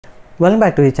Welcome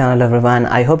back to the channel everyone.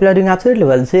 I hope you are doing absolutely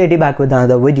well. Today back with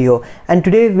another video, and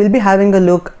today we'll be having a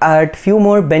look at few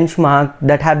more benchmarks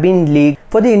that have been leaked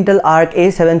for the Intel Arc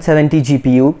A770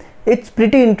 GPU. It's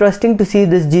pretty interesting to see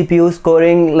this GPU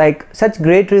scoring like such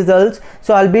great results.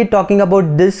 So I'll be talking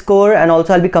about this score, and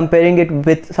also I'll be comparing it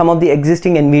with some of the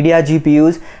existing Nvidia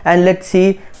GPUs, and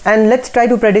let's try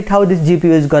to predict how this GPU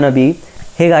is gonna be.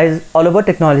 Hey guys, all about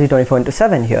technology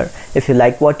 24/7 here. If you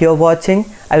like what you're watching,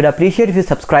 I would appreciate if you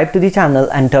subscribe to the channel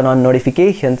and turn on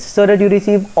notifications so that you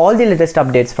receive all the latest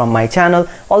updates from my channel.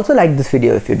 Also like this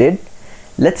video if you did.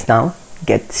 Let's now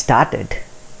get started.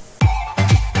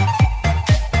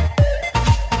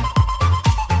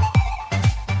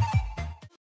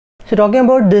 So talking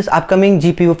about this upcoming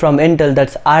GPU from Intel,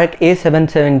 that's Arc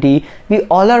A770, we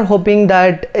all are hoping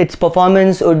that its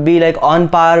performance would be like on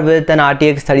par with an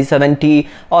RTX 3070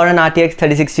 or an RTX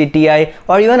 3060 Ti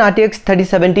or even RTX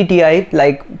 3070 Ti.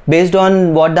 Like based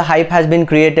on what the hype has been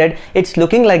created, it's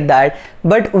looking like that.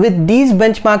 But with these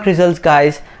benchmark results,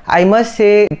 guys, I must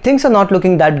say things are not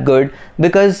looking that good,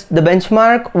 because the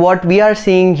benchmark what we are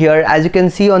seeing here, as you can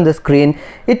see on the screen,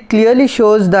 it clearly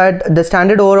shows that the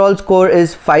standard overall score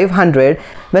is 500.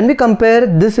 When we compare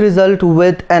this result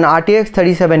with an RTX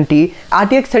 3070,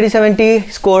 RTX 3070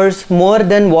 scores more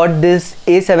than what this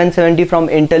A770 from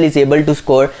Intel is able to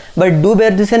score. But do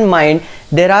bear this in mind,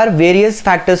 there are various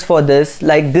factors for this.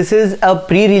 Like this is a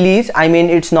pre-release, I mean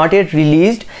it's not yet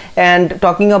released, and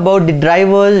talking about the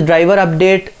drivers, driver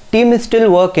update team is still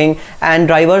working and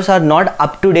drivers are not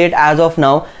up to date as of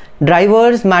now.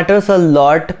 Drivers matters a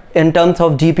lot in terms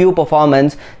of GPU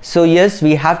performance. So yes,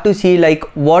 we have to see like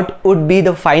what would be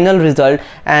the final result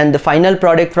and the final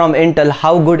product from Intel,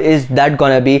 how good is that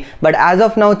gonna be. But as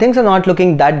of now things are not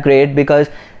looking that great, because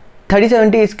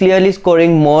 3070 is clearly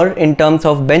scoring more in terms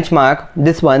of benchmark,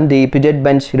 this one, the Puget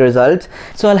bench results.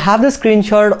 So I'll have the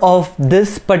screenshot of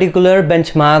this particular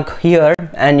benchmark here,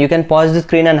 and you can pause the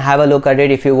screen and have a look at it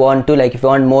if you want to, like if you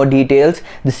want more details,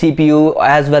 the CPU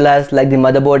as well as like the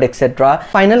motherboard, etc.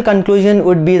 Final conclusion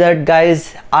would be that,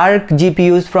 guys, Arc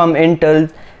GPUs from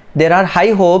Intel, there are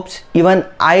high hopes. Even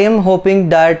I am hoping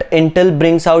that Intel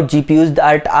brings out GPUs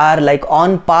that are like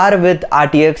on par with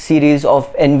RTX series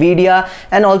of Nvidia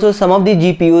and also some of the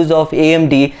GPUs of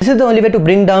AMD. This is the only way to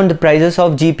bring down the prices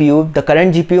of GPU. The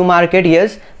current GPU market,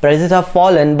 yes, prices have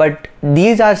fallen, but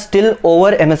these are still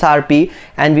over MSRP,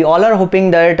 and we all are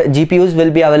hoping that GPUs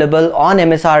will be available on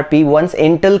MSRP once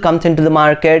Intel comes into the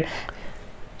market.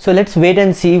 So let's wait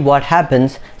and see what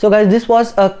happens. So guys, this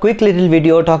was a quick little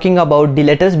video talking about the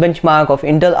latest benchmark of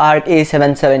Intel Arc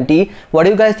A770. What do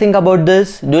you guys think about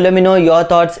this? Do let me know your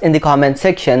thoughts in the comment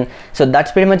section. So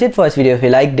that's pretty much it for this video. If you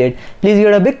liked it, please give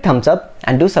it a big thumbs up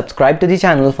and do subscribe to the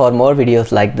channel for more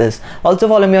videos like this. Also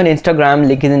follow me on Instagram,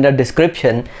 link is in the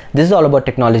description. This is all about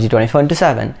technology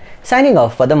 24/7. Signing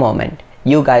off for the moment.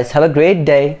 You guys have a great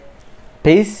day.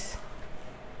 Peace.